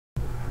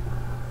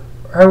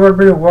Hello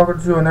everybody,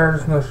 welcome to another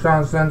edition of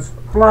Sean Sense,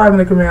 live in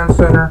the command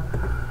center.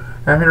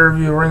 I'm here to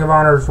review Ring of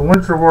Honor's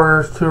Winter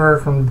Warriors Tour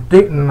from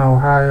Dayton,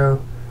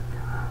 Ohio.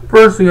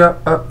 First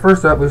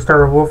up, we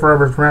start with Wolf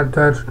Roberts Romantic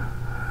Touch.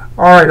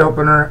 Alright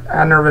opener,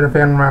 I've never been a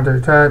fan of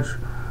Romantic Touch.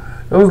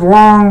 It was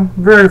long,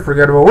 very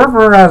forgettable. Wolf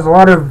Roberts has a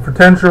lot of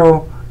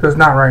potential, just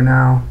not right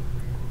now.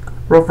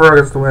 Wolf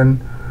Roberts gets the win.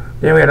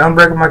 Then we had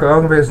Unbreakable Michael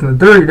Elgin facing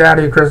the Dirty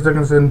Daddy, Chris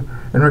Dickinson,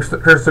 and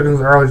Chris Dickinson's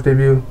ROH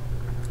debut.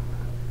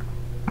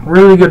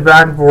 Really good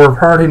back and forth,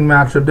 hard-hitting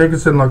matchup.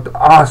 Dickinson looked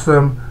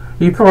awesome.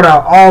 He pulled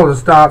out all of the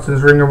stops in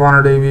his Ring of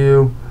Honor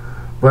debut,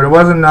 but it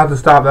wasn't enough to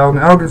stop Elgin.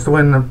 Elgin gets to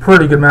win a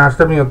pretty good match,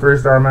 definitely a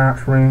 3-star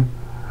match for me.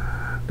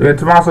 They had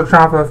Tommaso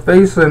Ciampa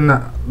facing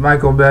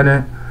Michael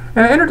Bennett.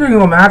 In an entertaining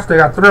little match, they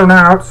got thrown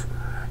out.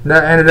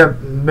 That ended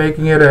up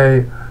making it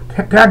a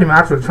tag team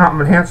match with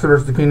Ciampa and Hanson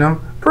versus the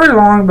Kingdom. Pretty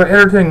long, but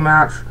entertaining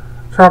match.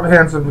 Ciampa and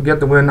Hanson would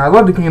get the win. I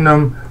love the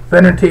Kingdom.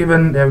 Bennett and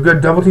Taven, they have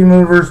good double team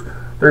movers.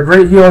 They're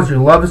great heels.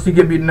 You love to see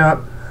get beaten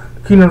up.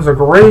 The Kingdom's a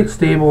great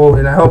stable,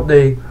 and I hope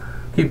they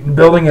keep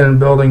building it and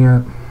building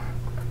it.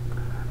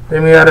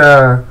 Then we had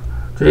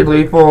Jay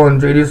Lethal and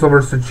J Diesel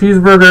versus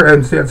Cheeseburger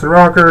and Samson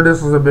Rocker.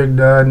 This was a big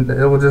dud.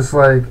 It was just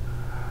like,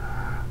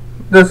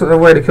 this is a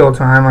way to kill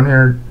time on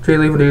here. Jay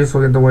Lethal and J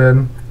Diesel get the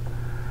win.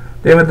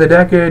 Then with the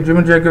Decade,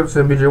 Jimmy Jacobs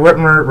and BJ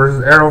Whitmer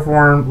versus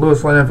Aeroform,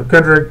 Lyndon and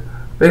Kendrick.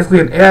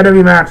 Basically an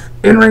AIW match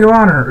in Ring of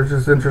Honor. It's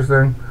just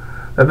interesting.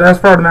 The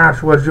best part of the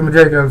match was Jimmy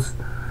Jacobs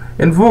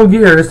in full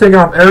gear, just taking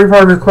off every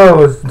part of his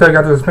clothes and taking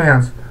out to his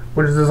pants,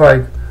 which is just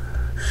like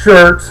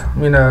shirts,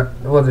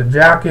 was it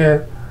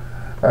jacket,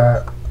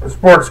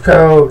 sports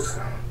coats,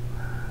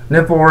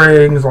 nipple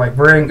rings, like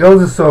ring. It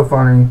was just so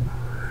funny.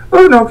 It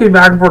was an okay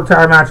back and forth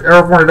tag match.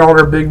 Aeroform did all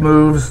their big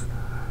moves,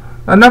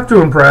 enough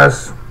to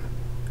impress,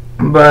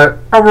 but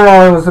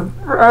overall it was a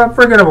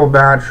forgettable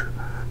match.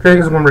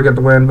 Jacobs going to get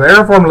the win, but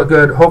Aeroform looked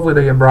good. Hopefully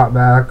they get brought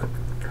back.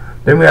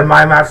 Then we had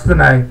my match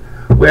tonight.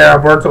 We had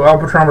Alberto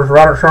Patrón versus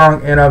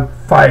Roderick in a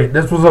fight.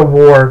 This was a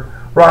war.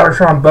 Roderick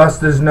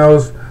busted his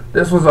nose.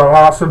 This was an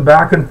awesome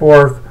back and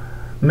forth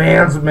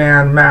man's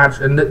man match,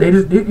 and they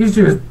just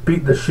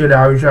beat the shit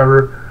out of each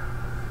other.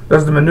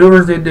 Those the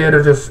maneuvers they did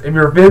are just, if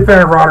you're a big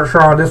fan of Roderick,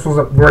 this was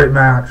a great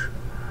match.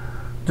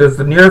 Just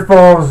the near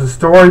falls, the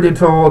story they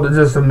told is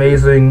just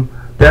amazing.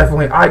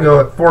 Definitely, I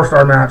go at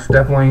 4-star match,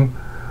 definitely.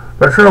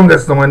 Patrón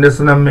gets the win. This is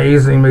an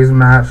amazing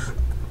match.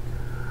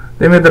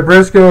 They made the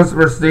Briscoes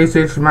versus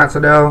ACH and Matt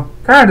Sydal.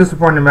 Kind of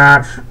disappointing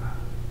match.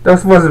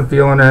 Just wasn't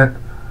feeling it.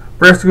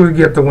 Briscoes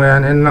get the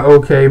win in the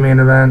okay main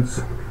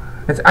events.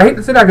 I hate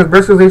to say that because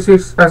Briscoes,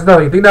 ACH, Matt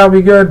Sydal, you think that would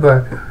be good,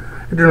 but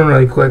it didn't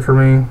really click for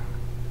me.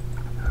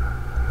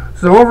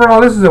 So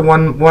overall, this is a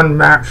one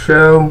match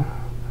show.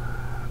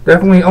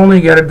 Definitely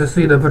only get it to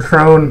see the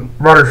Patrón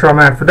Roderick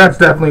match, but that's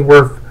definitely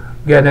worth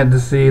getting it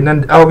to see. And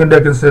then Elgin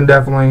Dickinson,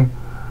 definitely.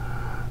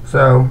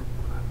 So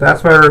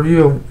that's my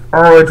review of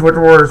ROH Winter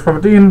Warriors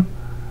 15.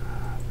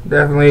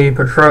 Definitely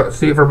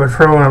see it for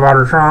Patrón and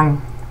Roderick.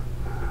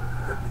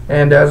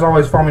 And as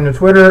always, follow me on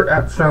Twitter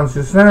at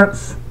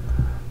Sean2Cents.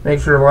 Make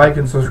sure to like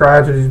and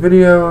subscribe to these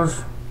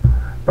videos.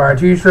 Buy a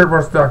t-shirt,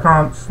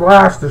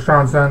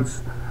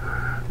 Wrestling.com/TheSeanCents.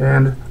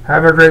 And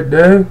have a great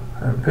day,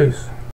 and peace.